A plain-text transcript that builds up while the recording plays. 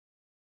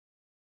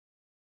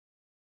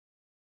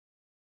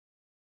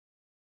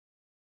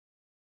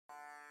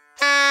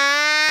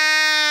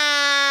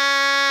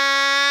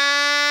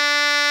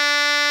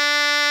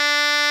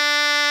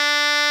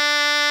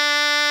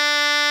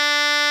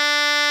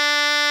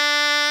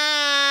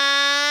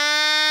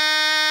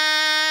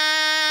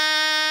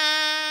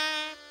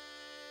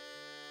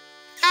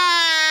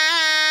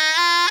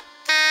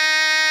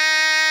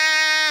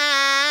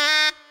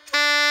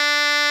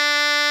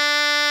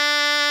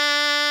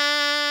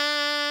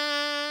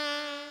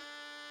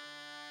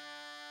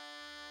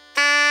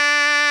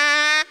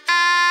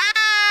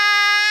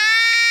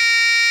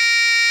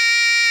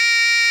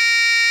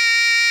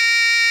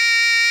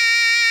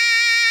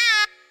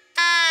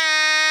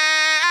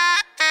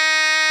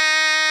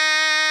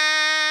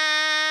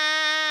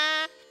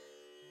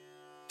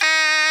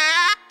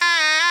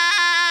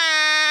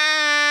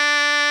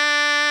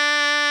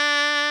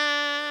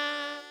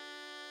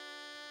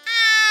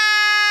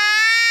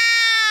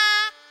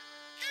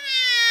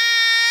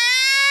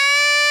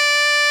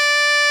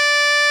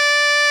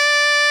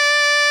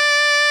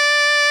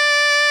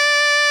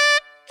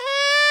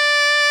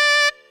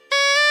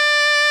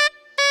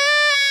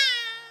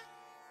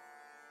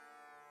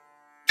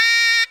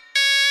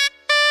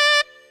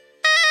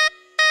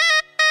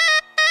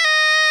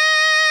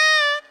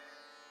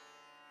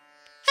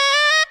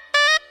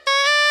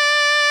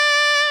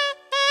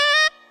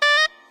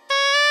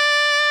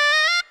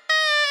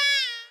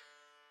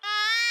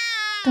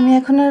তুমি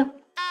এখন আর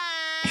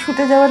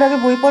শুটে যাওয়ার আগে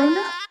বই পড়ো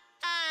না?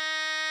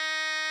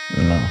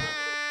 না,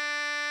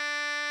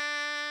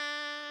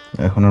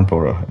 এখন আর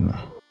পড়া হয় না।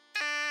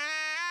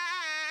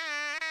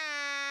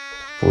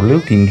 পড়লেও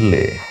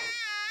কিনলে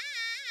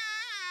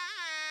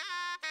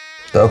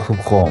তা খুব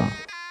কম।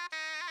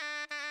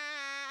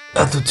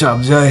 এত চাপ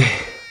যায়।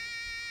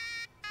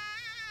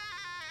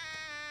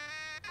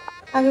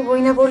 আগে বই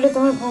না পড়লে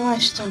তোমার ঘুম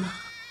আসতো না।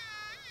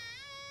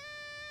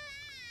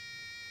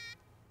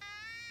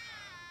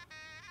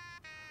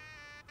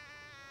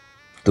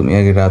 তুমি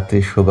আগে রাতে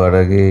শোবার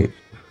আগে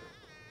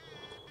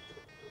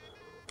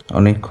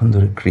অনেকক্ষণ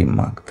ধরে ক্রিম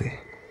মাখতে,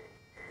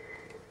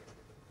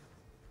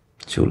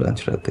 চুল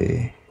আঁচড়াতে।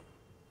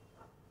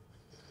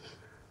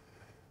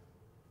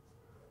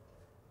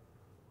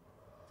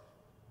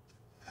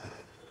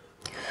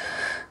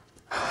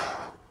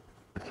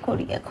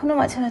 করি এখনো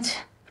মাঝে মাঝে,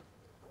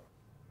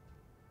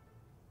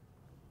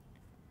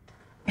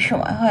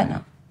 সময় হয় না।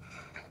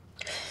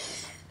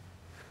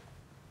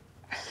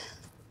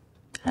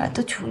 এত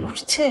চুল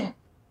উঠছে।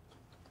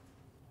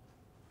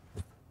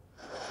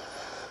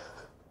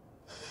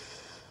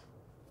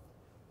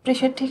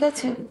 প্রেশার ঠিক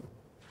আছে?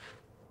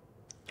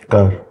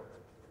 কার?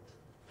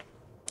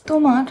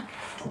 তোমার।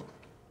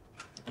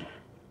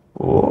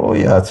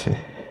 ওই আছে,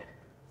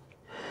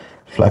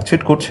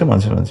 ফ্লাকচুয়েট করছে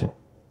মাঝে মাঝে।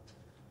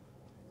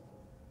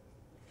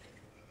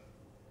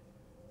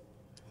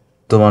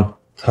 তোমার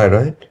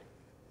থাইরয়েড?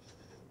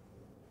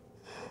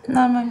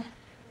 নরমাল।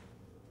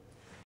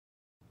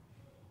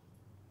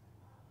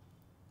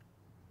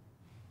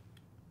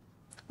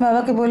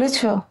 বাবাকে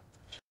বলেছো?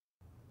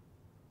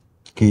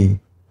 কি?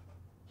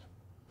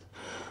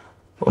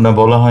 ওনা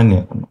বলা হয়নি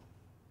এখনো।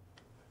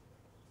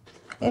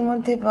 এর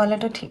মধ্যে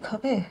বলাটা ঠিক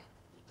হবে?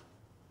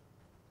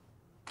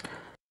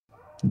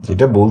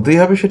 যেটা বলতেই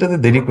হবে সেটাতে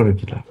দেরি করে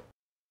কি লাভ?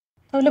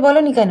 তাহলে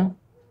বলনি কেন?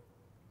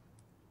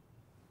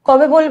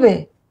 কবে বলবে?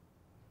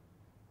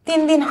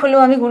 3 দিন হলো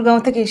আমি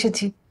গুরগাঁও থেকে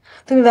এসেছি,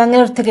 তুমি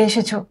ব্যাঙ্গালোর থেকে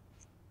এসেছো।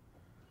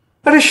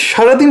 আরে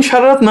সারাদিন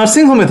সারা রাত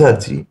নার্সিং হোমে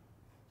থাকছি,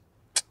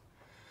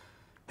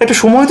 একটা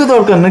সময় তো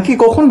দরকার নাকি?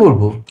 কখন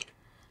বলবো?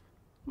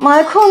 মা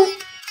এখন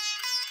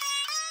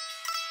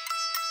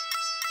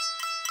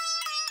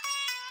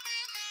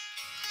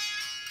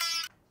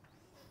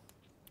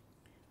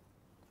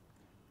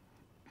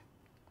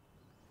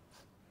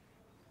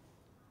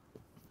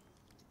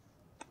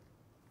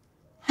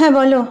হ্যাঁ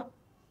বলো।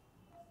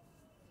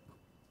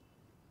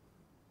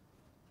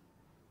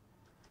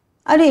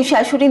 আরে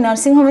শাশুড়ি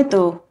নার্সিং হোমে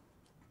তো।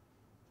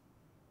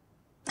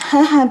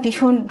 হ্যাঁ হ্যাঁ,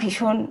 ভীষণ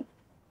ভীষণ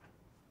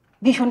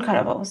ভীষণ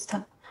খারাপ অবস্থা।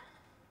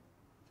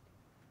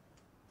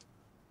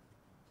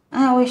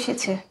 হ্যাঁ ও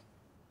এসেছে।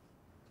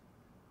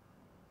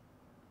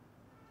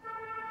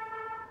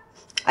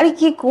 আরে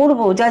কি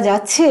করবো, যা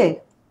যাচ্ছে।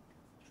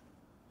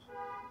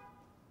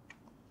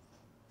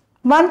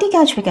 বান্টিকে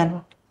আসবে কেন?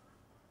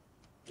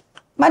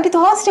 বান্টি তো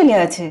হস্টেলে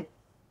আছে,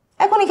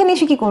 এখন এখানে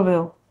এসে কি করবে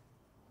ও?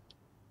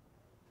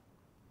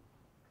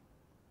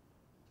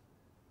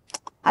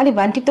 আরে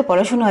বান্টির তো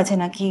পড়াশোনা আছে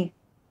নাকি?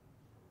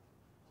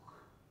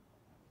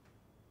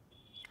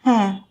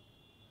 হ্যাঁ,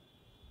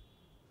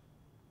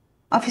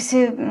 অফিসে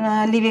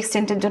লিভ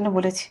এক্সটেন্ডের জন্য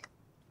বলেছি।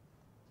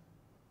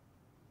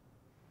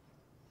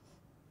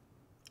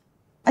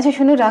 আচ্ছা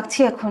শোনো, রাখছি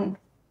এখন।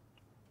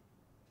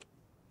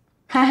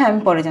 হ্যাঁ হ্যাঁ,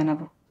 আমি পরে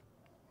জানাবো।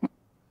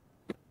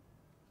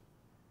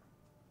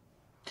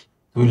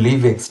 তুমি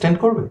লিভ এক্সটেন্ড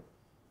করবে?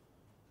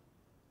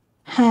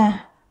 হ্যাঁ।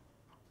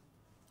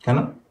 কেন?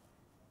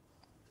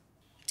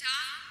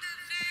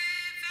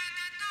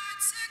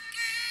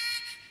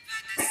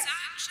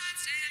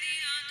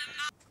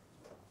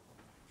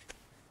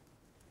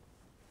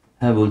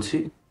 হ্যাঁ বলছি।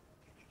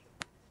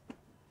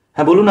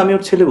 হ্যাঁ বলুন, আমি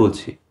ওর ছেলে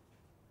বলছি।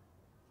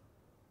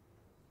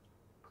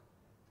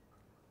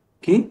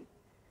 কি?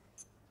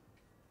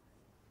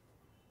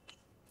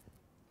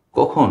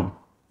 কখন?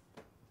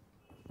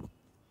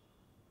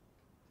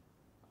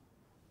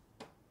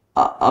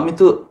 আমি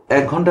তো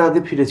 1 ঘন্টা আগে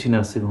ফিরেছি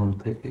নার্সিং হোম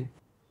থেকে।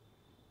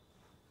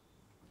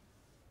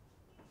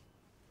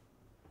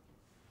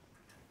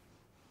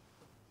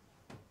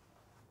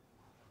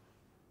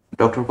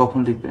 ডক্টর কখন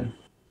লিখবেন?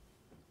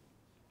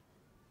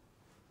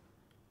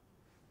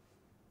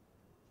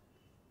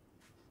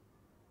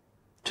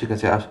 ঠিক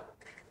আছে,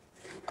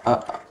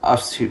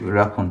 আসছি,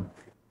 রাখুন।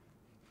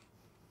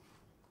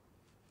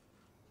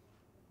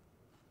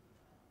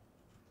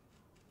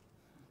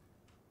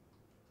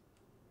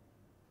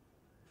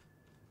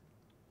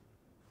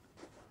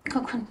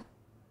 কখন?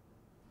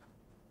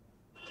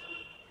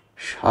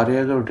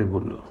 11:30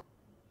 বললো।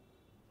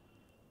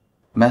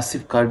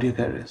 Massive cardiac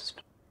arrest.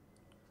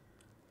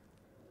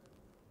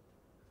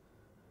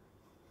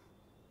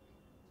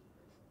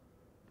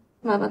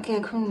 বাবাকে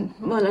এখন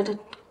বলাটা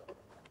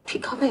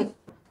ঠিক হবে?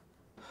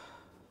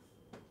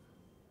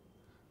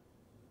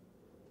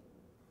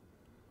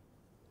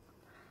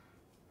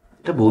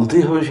 এটা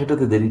বলতেই হবে,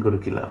 সেটাতে দেরি করে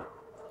কি লাভ?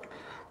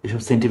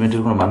 এসব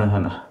সেন্টিমেন্টের কোনো মানে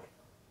হয় না।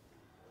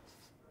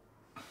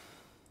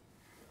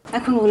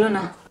 এখন বলো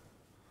না,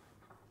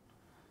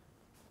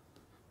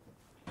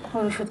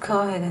 ওর ওষুধ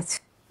খাওয়া হয়ে গেছে।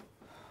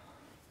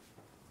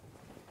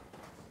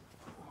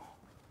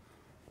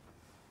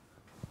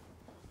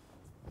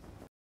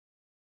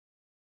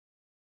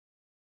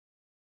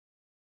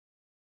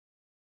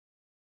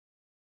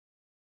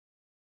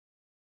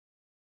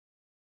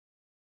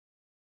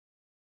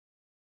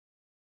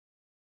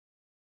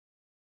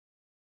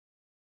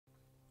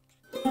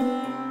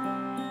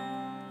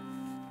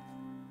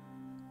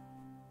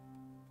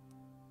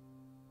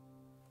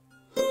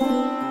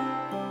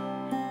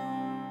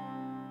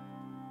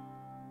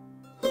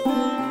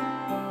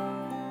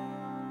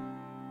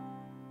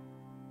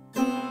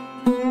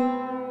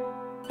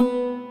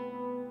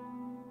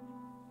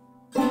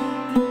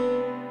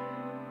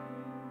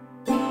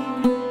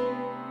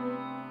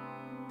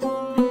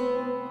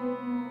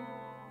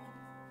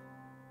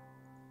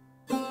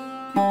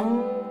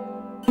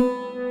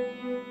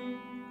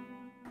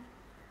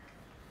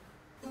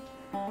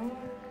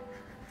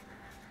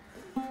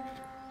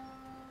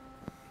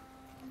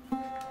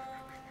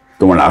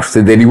 তোমার আসতে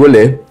দেরি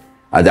বলে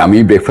আজ আমি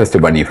ব্রেকফাস্টে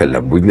বানিয়ে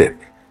ফেললাম, বুঝলে?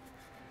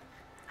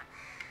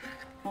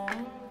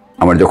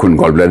 আমার যখন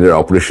গলব্লাডার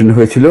অপারেশন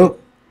হয়েছিল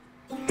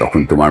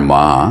তখন তোমার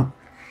মা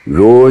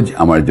রোজ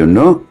আমার জন্য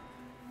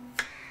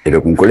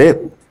এরকম করে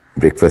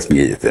ব্রেকফাস্ট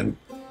নিয়ে যেতেন।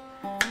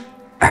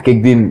 এক এক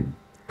দিন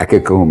এক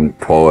এক রকম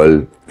ফল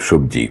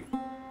সবজি।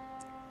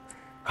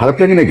 খারাপ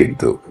লাগে না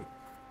কিন্তু,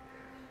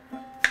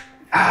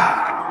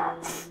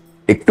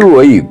 একটু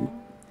ওই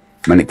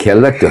মানে খেয়াল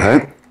রাখতে হয়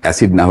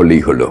অ্যাসিড না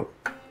হলেই হলো,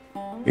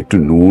 একটু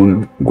নুন,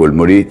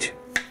 গোলমরিচ,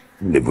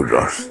 লেবুর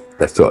রস,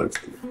 দ্যাটস অল।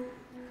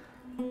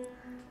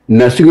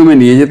 নার্সিংহোমে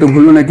নিয়ে যেতে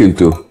ভুলো না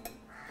কিন্তু।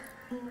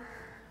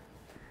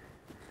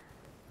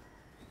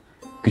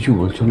 কিছু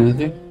বলছো না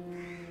যে?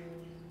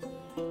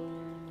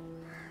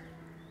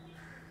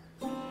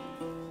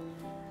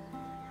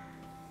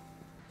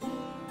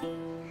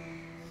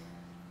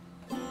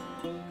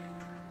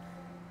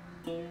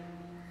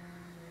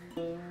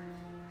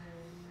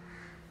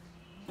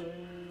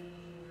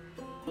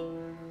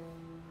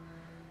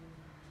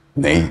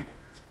 নেই?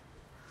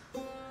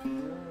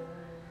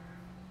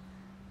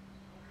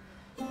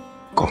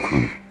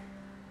 কখন?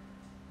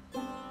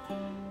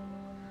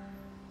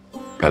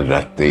 কাল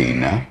রাতেই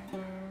না?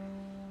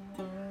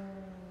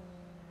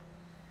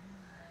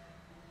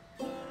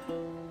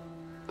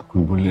 তখন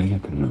বললেন না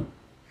কেন?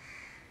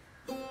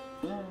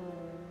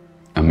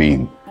 আমি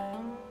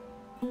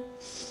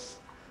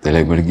তাহলে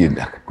একবার গিয়ে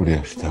দেখা করে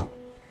আসতাম।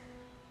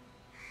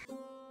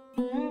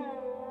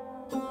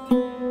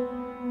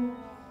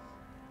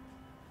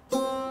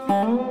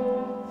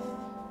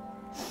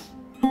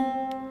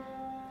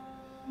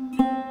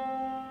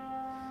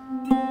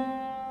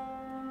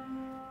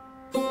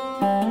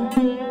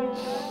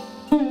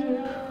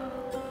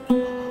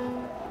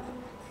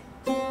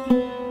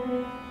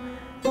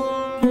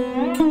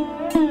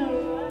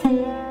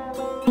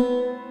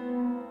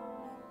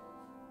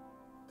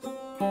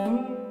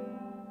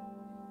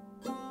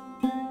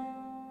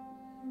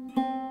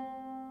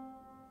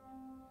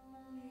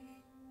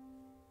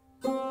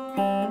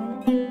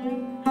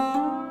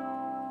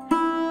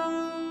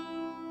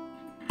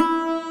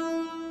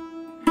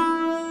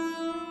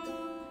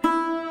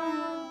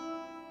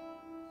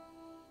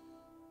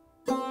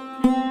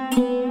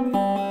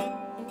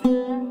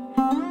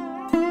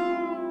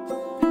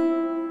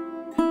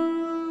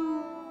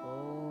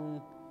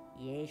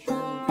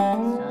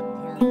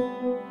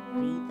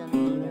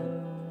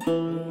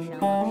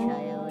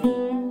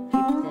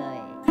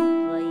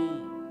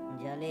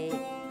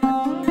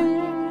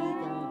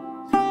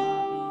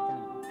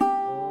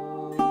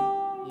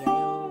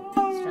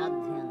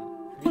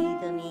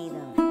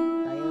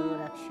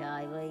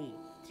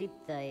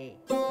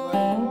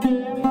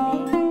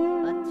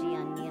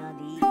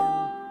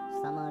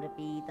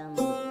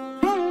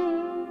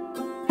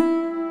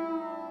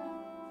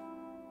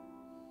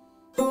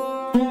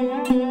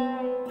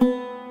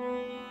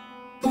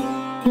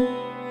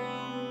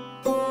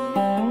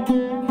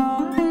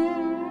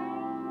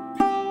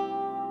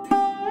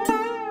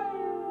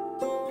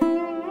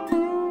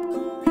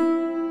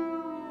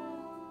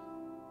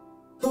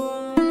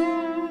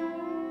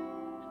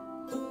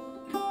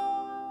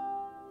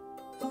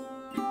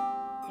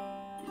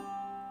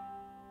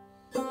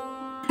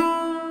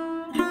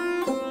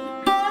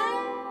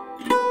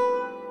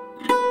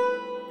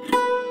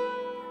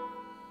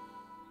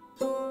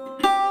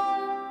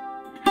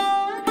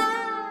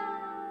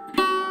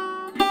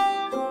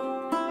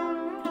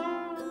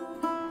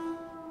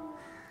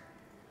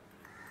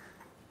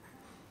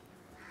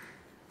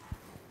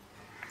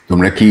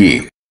 তোমরা কি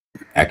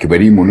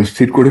একেবারেই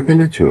মনস্থির করে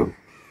ফেলেছ?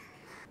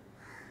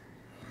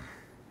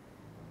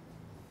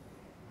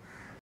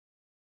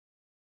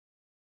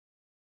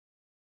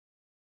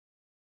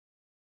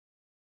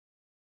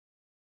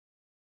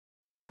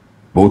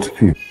 Both of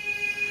you?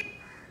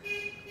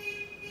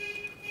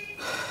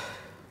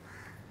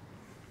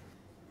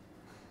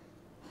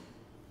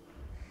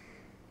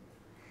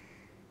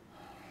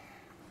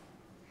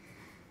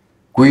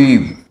 কই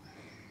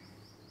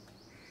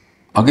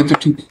আগে তো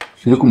ঠিক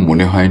সেরকম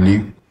মনে হয়নি।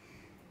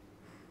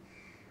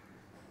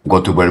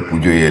 গতবার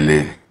পুজোয় এলে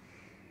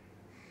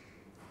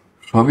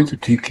সবই তো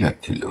ঠিক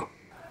লাগছিল।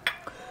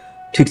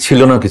 ঠিক ছিল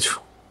না কিছু।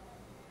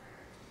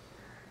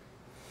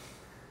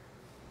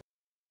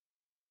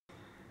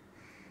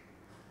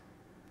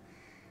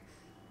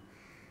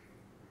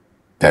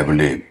 তাই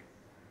বলে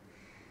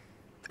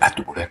এত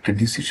বড় একটা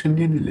ডিসিশন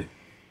নিয়ে নিলে?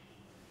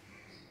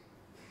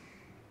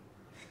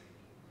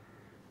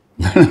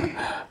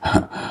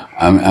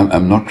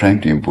 I'm not trying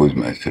to impose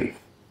myself.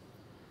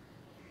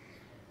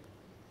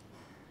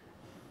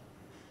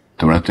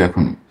 তোমরা তো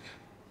এখন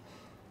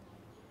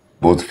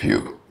both of you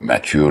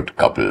matured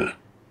couple.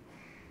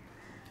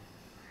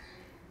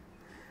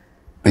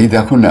 এই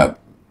দেখো না,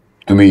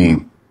 তুমি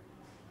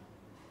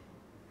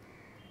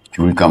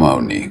চুল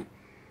কামাওনি।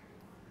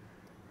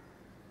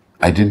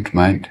 I didn't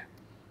mind.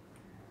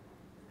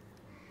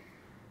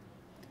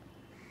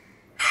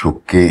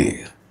 শোককে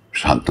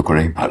শান্ত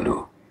করাই ভালো,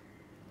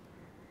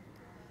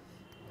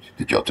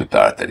 যত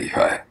তাড়াতাড়ি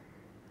হয়।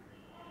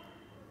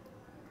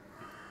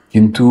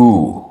 কিন্তু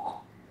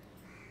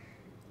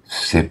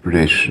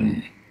সেপারেশন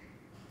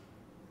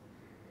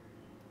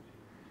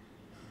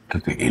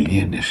তো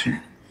এলিয়েনেশন,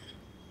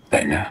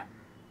 তাই না?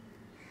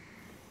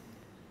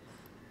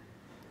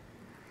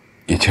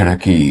 এছাড়া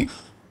কি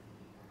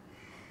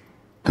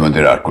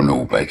তোমাদের আর কোনো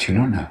উপায় ছিল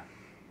না?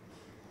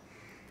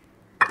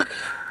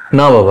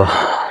 না বাবা,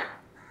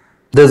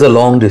 there's a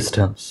long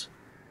distance.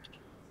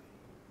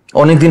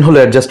 অনেকদিন হলো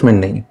অ্যাডজাস্টমেন্ট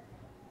নেই,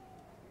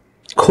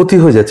 ক্ষতি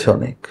হয়ে যাচ্ছে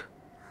অনেক,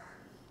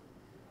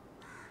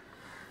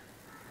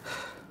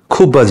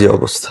 খুব বাজে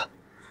অবস্থা।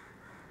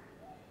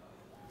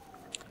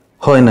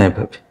 হয় না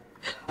এভাবে,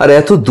 আর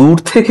এত দূর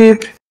থেকে।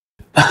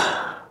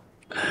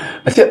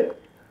 আচ্ছা,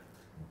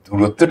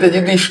 দূরত্বটা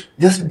যদি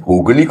জাস্ট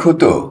ভৌগোলিক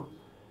হতো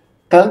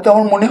তাহলে তো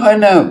আমার মনে হয়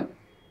না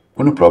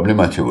কোনো প্রবলেম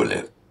আছে বলে।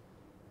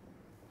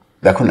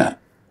 দেখো না,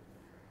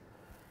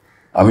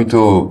 আমি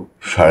তো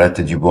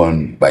সারাটা জীবন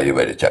বাইরে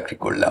বাইরে চাকরি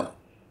করলাম,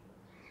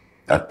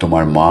 আর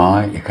তোমার মা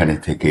এখানে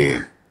থেকে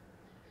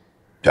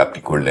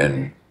চাকরি করলেন,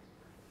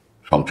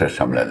 সংসার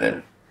সামলালেন।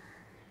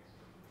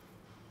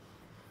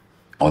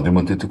 আমাদের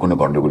মধ্যে তো কোনো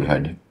গন্ডগোল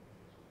হয়নি,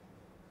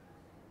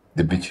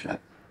 দিব্যি ছিলাম।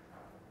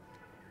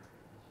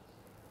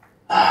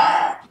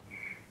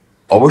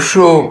 অবশ্য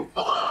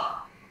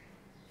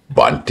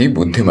বান্টি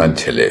বুদ্ধিমান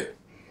ছেলে,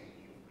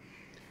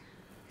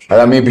 আর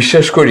আমি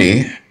বিশ্বাস করি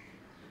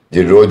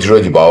যে রোজ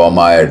রোজ বাবা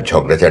মায়ের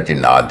ঝগড়াঝাটি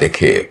না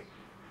দেখে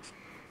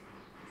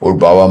ওর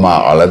বাবা মা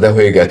আলাদা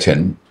হয়ে গেছেন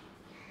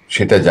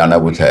সেটা জানা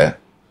বোধহয়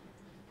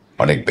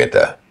অনেক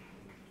বেটার।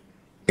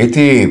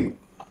 এতে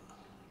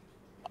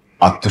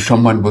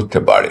আত্মসম্মান বোধটা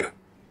বাড়ে।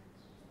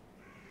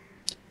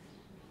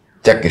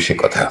 যাকে সে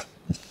কথা,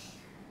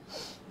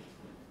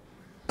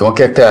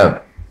 তোমাকে একটা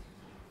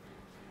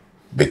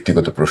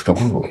ব্যক্তিগত প্রশ্ন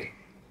করব,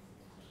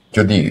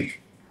 যদি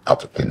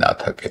আপত্তি না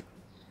থাকে।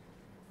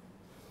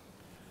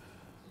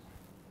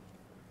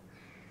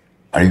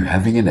 Are you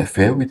having an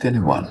affair with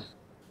anyone?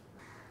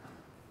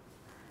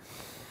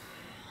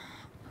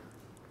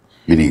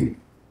 Meaning,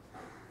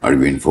 are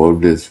you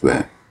involved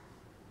elsewhere?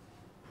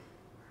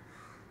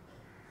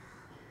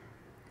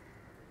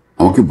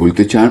 আমাকে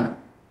বলতে চান?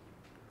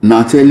 না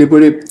চাইলে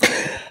পরে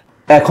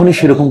এখনই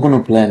সেরকম কোনো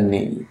প্ল্যান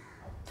নেই।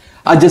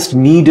 I just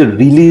need a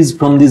release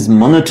from this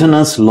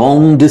monotonous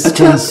long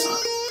distance.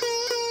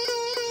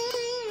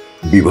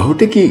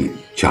 বিবাহটা কি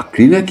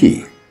চাকরি নাকি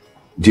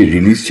যে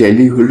রিলিজ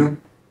চাইলেই হলো?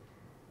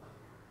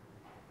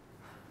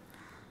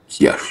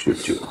 কি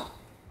আশ্চর্য!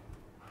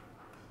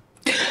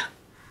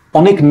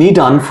 অনেক নিড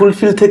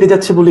আনফুলফিল থেকে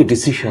যাচ্ছে বলে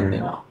ডিসিশন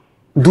নেওয়া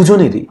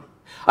দুজনেরই।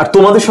 আর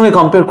তোমাদের সঙ্গে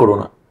কম্পেয়ার করো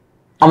না,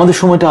 আমাদের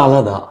সময়টা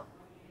আলাদা।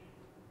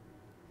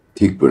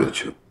 ঠিক বলেছ।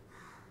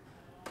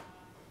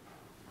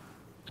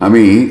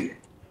 আমি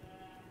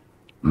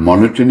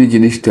মনোটনি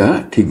জিনিসটা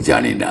ঠিক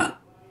জানি না।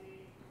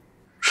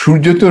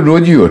 সূর্য তো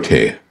রোজই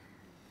ওঠে,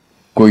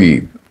 কই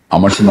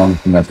আমার তো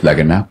মনোটনাস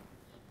লাগে না।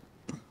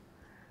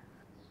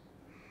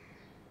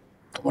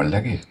 তোমার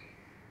লাগে?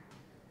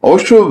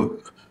 অবশ্য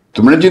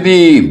তোমরা যদি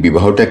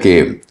বিবাহটাকে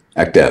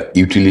একটা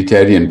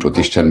ইউটিলিটারিয়ান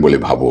প্রতিষ্ঠান বলে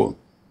ভাবো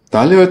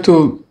তাহলে হয়তো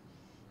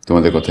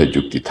তোমাদের কথায়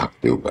যুক্তি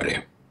থাকতেও পারে।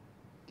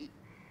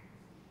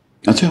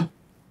 আচ্ছা,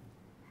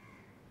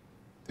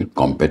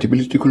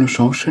 কম্প্যাটিবিলিটি কোনো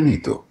সমস্যা নেই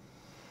তো?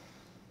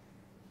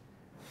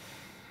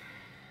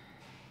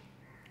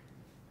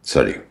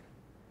 সরি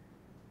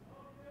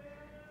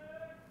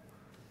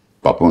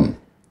পাপন,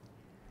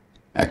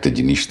 একটা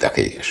জিনিস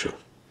দেখাই এসো।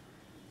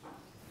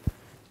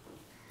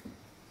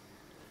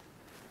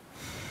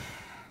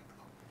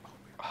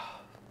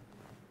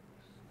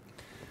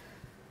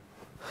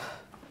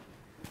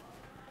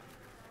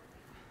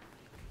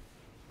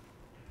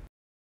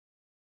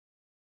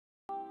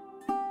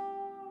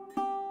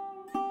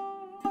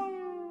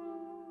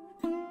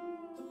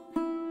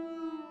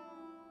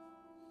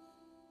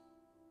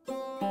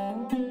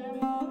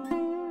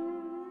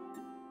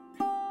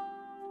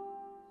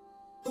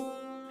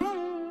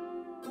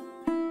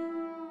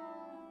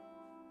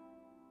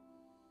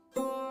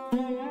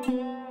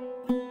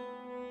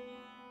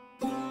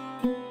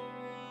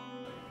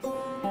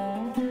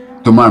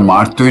 তোমার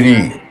মার তৈরি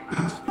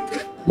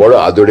বড়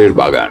আদরের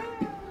বাগান।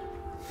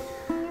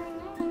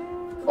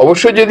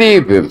 অবশ্য যদি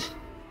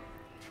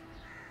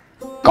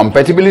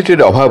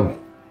কম্প্যাটিবিলিটির অভাব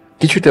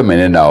কিছুটা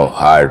মেনে নাও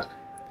আর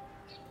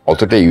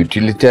অতটা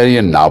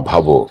ইউটিলিটারিয়ান না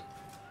ভাবো,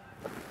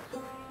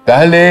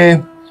 তাহলে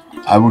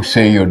I would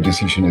say your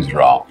decision is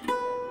wrong.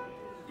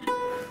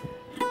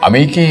 আমি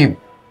কি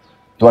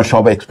তোমার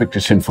সব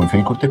এক্সপেকটেশন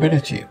ফুলফিল করতে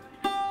পেরেছি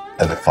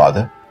as a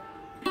father?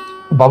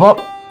 বাবা,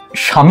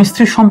 স্বামী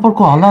স্ত্রীর সম্পর্ক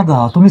আলাদা,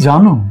 তুমি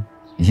জানো?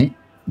 জি,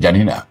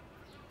 জানি না।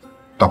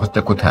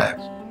 তফাৎটা কোথায়?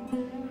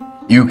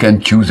 You can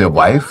choose a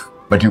wife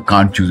but you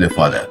can't choose a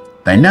father,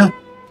 তাই না?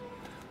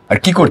 আর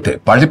কি করতে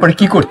পারলে পরে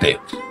কি করতে?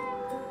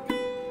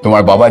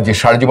 তোমার বাবা যে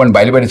সারা জীবন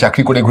বাইরে বাইরে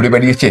চাকরি করে ঘুরে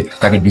বেরিয়েছে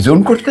তাকে ডিজোন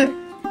করতে?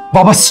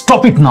 বাবা,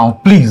 স্টপ ইট নাও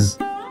প্লিজ।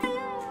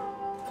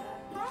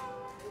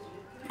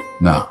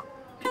 না,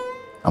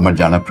 আমার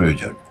জানা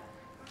প্রয়োজন।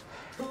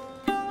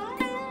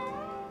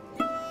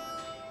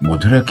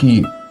 মধুরা কি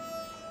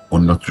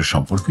অন্যত্র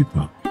সম্পর্কিত?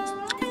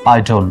 I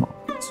don't know.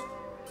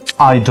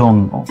 I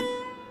don't know.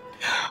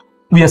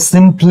 We are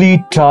simply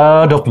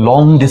tired of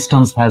long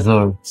distance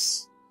hazards.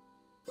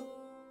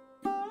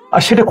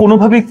 আর সেটা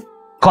কোনোভাবেই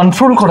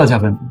কন্ট্রোল করা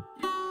যাবে না।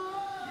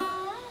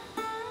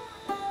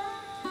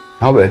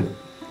 হবে।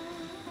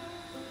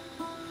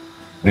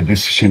 The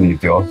decision is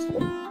yours.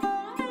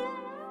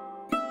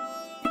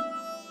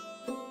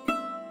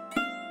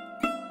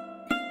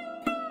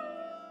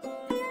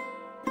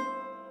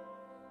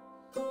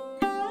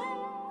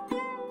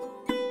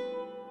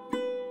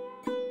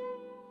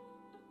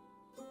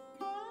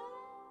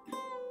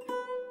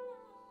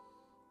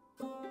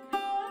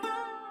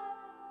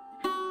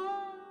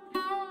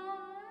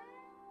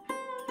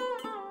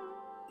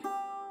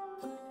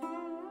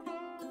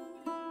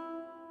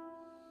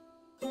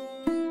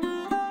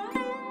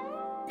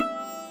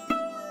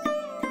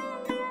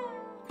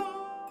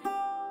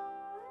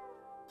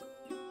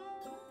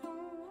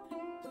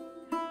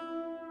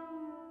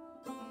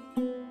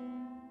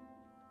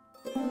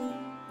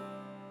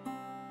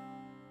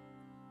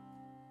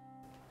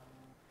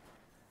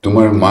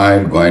 তোমার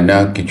মায়ের গয়না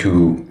কিছু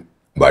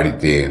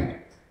বাড়িতে,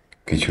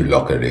 কিছু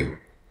লকারে।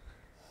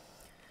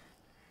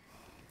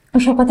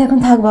 ওসব কথা এখন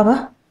থাক বাবা।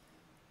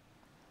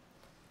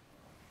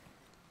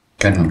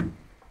 কেন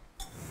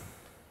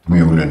তুমি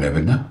ওগুলো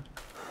নেবে না?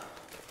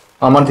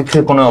 আমার দিক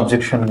থেকে কোনো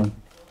অবজেকশন নেই।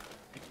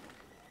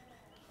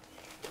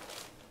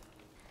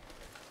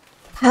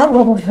 থাক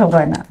বাবা সব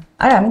গয়না।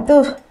 আর আমি তো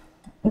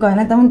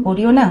গয়না তেমন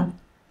পরিও না।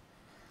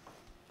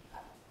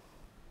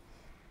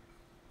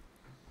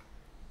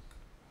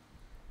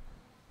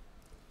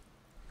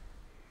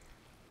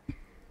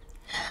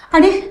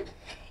 আরে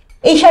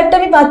এই শার্টটা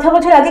আমি 5-6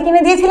 বছর আগে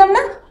কিনে দিয়েছিলাম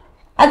না,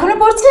 এখনো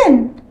পরছেন?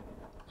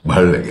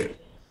 ভালো লাগে।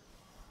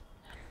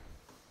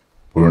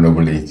 পুরনো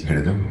বলেই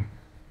ছেড়ে দেবো?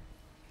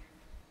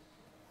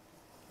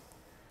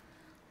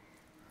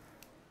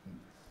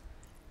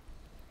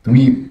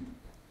 তুমি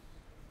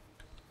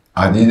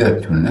আজই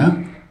যাচ্ছ না?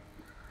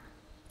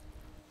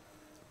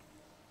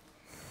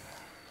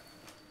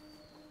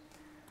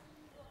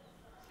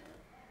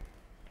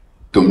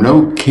 তোমরাও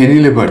খেয়ে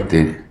নিলে পারতে।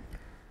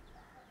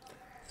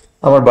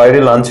 আমার বাইরে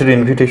লাঞ্চের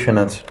ইনভিটেশন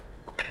আছে।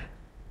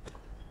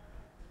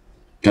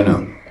 কেন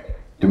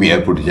তুমি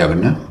এয়ারপোর্টে যাবে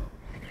না?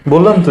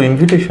 বললাম তো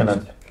ইনভিটেশন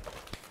আছে।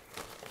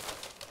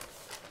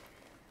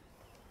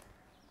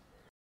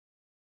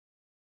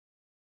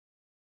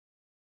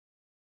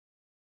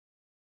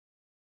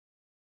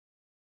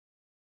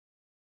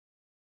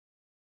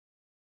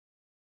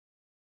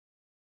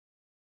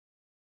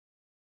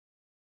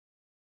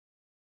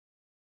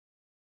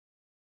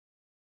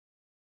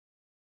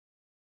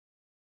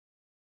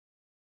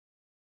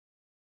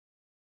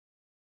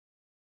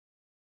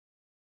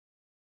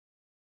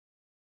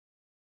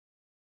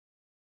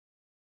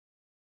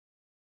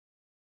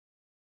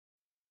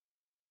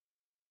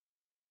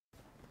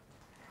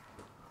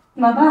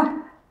 বাবা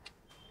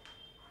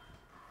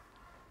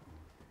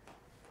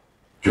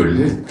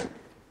চললে?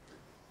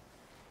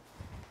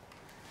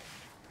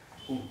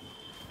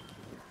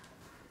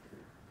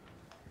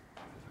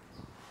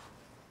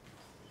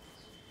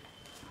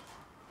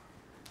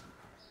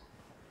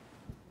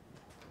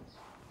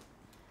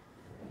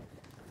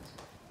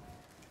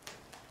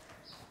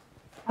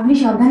 আপনি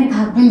সাবধানে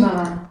থাকবেন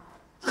বাবা।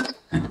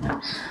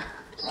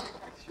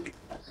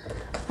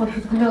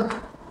 ওষুধগুলো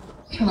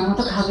সময়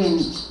মতো খাবেন।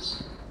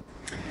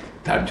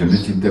 তার জন্য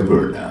চিন্তা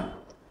করো না,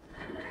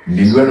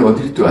 লিভার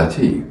অতিরিক্ত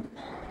আছেই,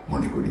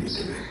 মনে করিয়ে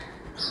দেবে।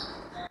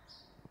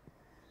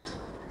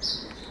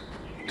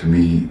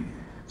 তুমি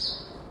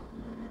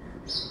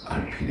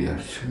আর ফিরে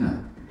আসছো না?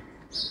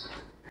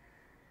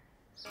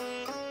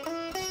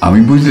 আমি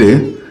বুঝলে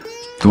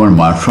তোমার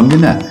মার সঙ্গে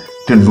না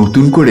একটা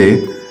নতুন করে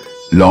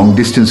লং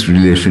ডিস্টেন্স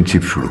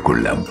রিলেশনশিপ শুরু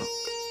করলাম,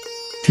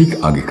 ঠিক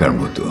আগেকার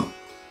মতো।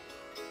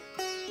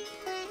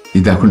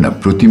 এই দেখো না,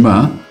 প্রতিমা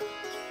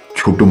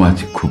ছোট মাছ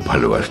খুব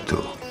ভালোবাসতো,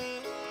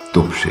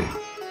 তোপসে।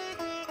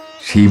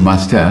 সেই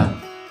মাছটা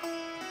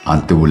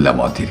আনতে বললাম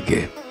অধীরকে।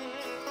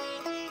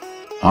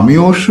 আমি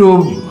অবশ্য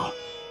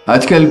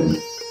আজকাল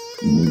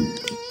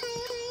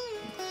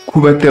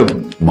খুব একটা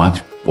মাছ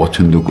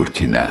পছন্দ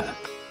করছি না।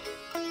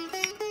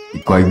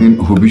 কয়েকদিন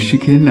হবিষ্যি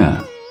শিখে না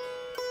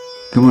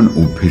কেমন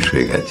অভ্যেস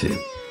হয়ে গেছে।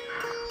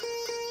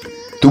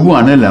 তবু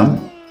আনালাম,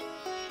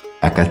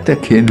 এক একটা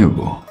খেয়ে নেব,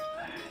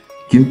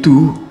 কিন্তু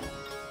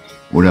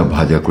ওরা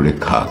ভাজা করে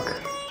খাক।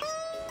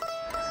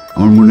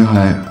 আমার মনে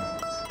হয়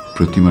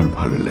প্রতিমার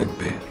ভালো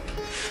লাগবে।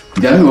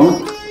 জানো,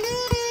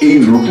 এই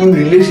নতুন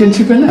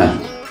রিলেশনশিপে না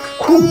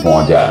খুব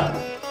মজা।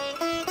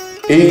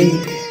 এই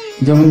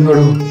যেমন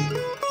ধরো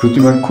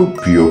প্রতিমার খুব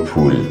প্রিয়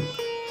ফুল,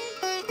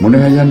 মনে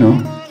হয় জানো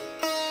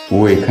ও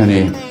এখানে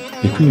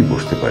এখনই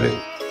বসতে পারে।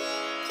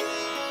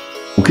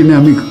 ওকে না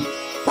আমি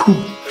খুব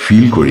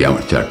ফিল করি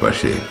আমার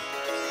চারপাশে।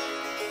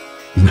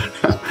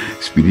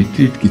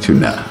 স্পিরিটেড কিছু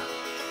না,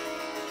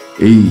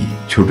 এই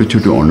ছোট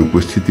ছোট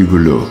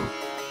অনুপস্থিতিগুলো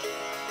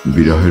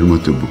বিরহের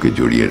মতো বুকে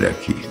জড়িয়ে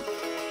রাখি।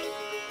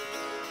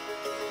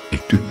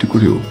 একটু একটু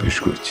করে অভ্যেস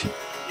করছি।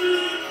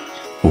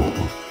 ও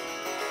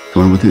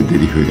তোমার মধ্যে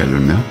দেরি হয়ে গেল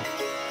না?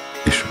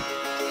 এসো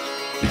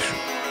এসো।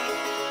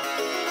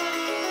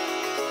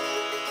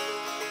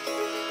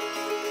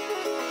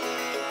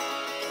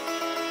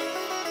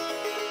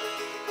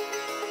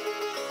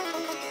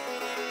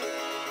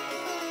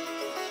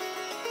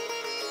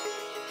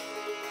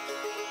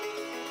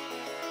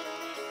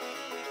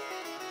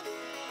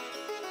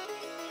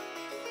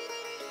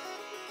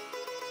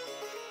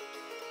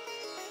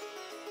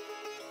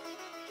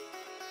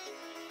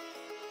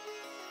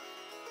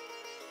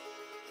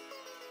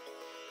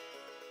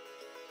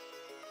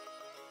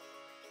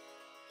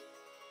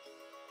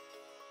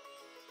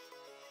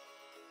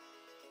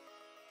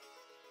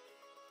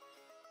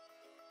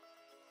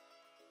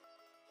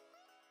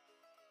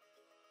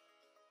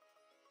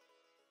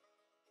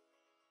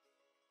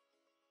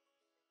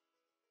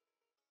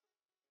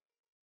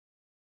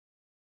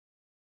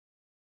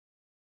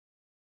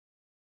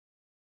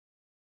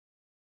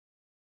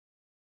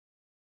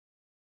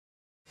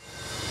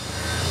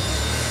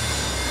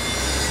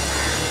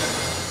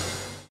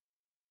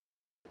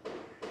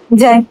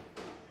 যাই,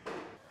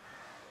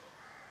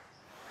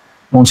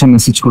 পৌঁছে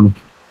মেসেজ করুন।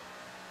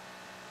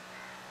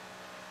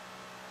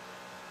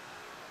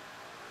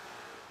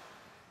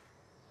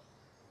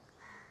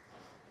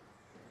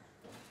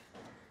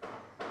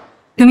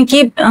 তুমি কি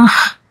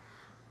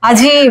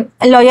আজই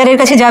লয়ারের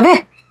কাছে যাবে?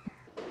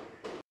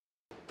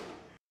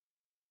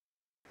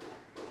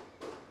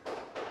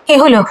 কি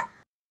হলো?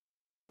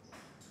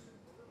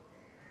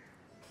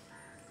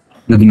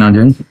 যদি না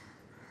যাই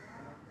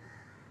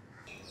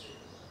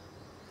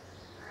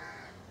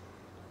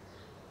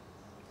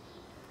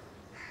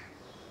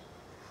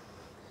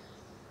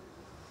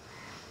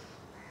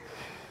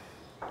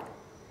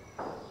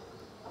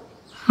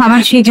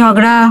আমার সেই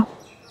ঝগড়া,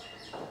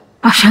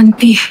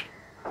 অশান্তি,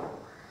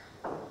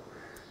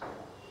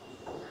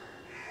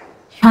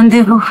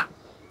 সন্দেহ,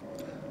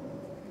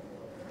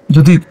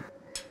 যদি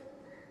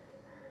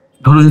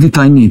ধরো যদি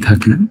তাই নেই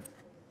থাকে,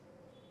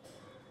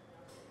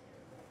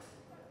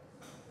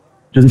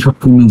 যদি সব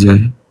কমে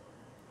যায়,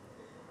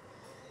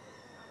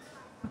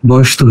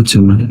 বয়স তো হচ্ছে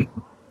না,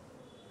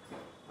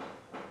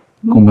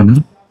 কমবে না?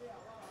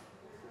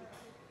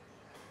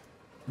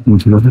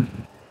 বুঝতে পারবে?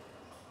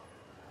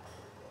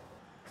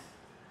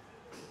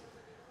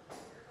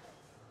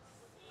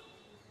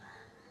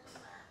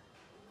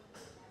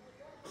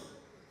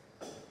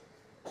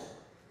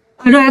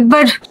 আরো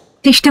একবার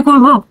চেষ্টা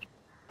করব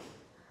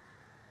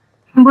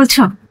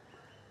বলছো?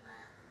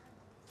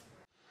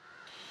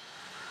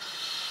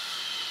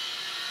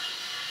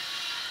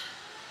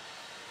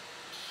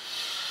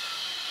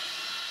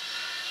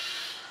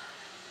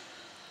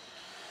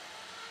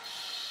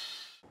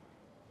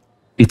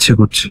 ইচ্ছে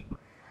করছে,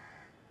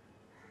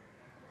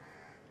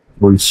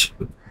 বলছি।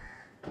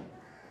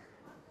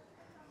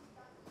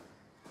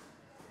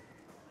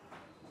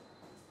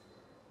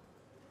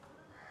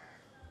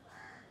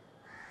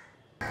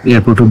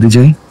 এয়ারপোর্ট অব্দি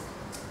যাই।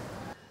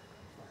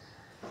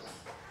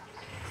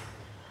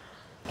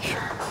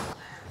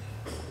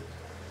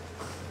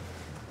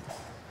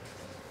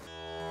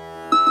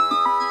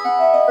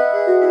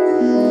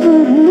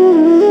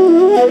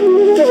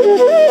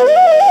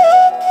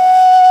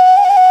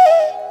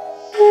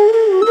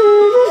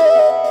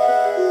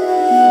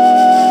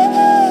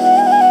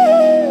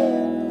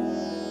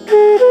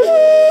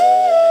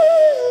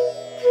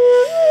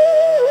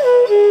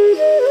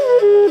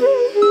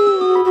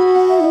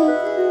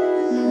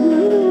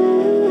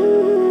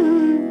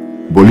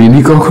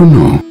 বলিনি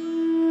কখনো?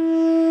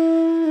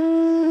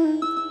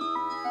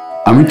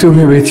 আমি তো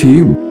ভেবেছি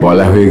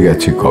বলা হয়ে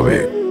গেছে কবে।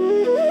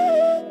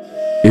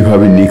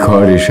 এভাবে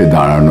নিখর এসে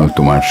দাঁড়ানো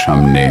তোমার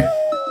সামনে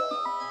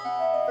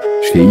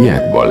সেই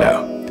এক বলা।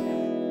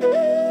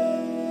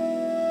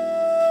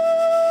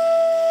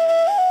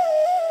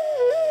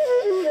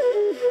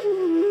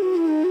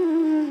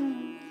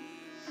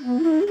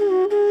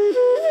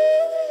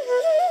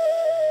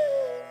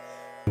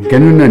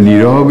 কেননা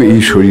নীরব এই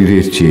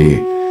শরীরের চেয়ে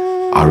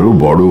আরো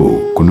বড়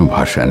কোনো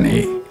ভাষা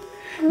নেই।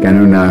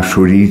 কেননা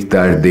শরীর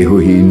তার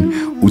দেহহীন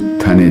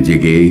উত্থানে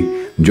জেগে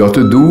যত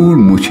দূর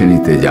মুছে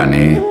নিতে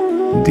জানে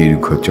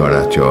দীর্ঘ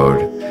চরাচর,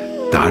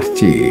 তার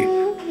চেয়ে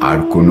আর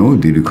কোনো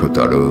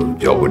দীর্ঘতর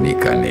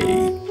যবনিকা নেই।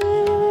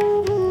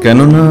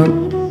 কেননা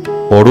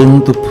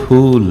পড়ন্ত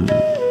ফুল,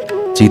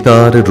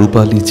 চিতার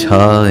রূপালি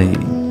ছাই,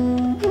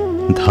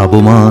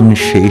 ধাবমান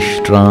শেষ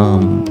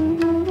ট্রাম,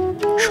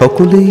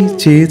 সকলেই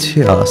চেয়েছে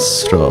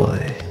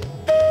আশ্রয়।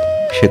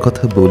 সে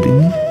কথা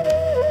বলিনি?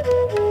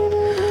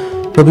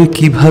 তবে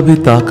কিভাবে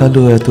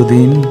তাকালো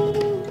এতদিন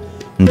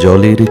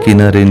জলের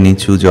কিনারে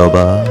নিচু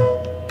জবা,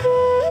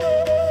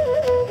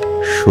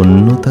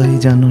 শূন্যতাই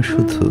জানো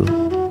শুধু,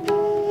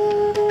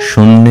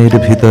 শূন্যের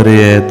ভিতরে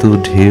এত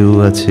ঢেউ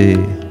আছে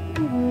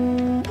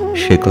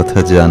সে কথা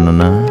জানো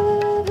না।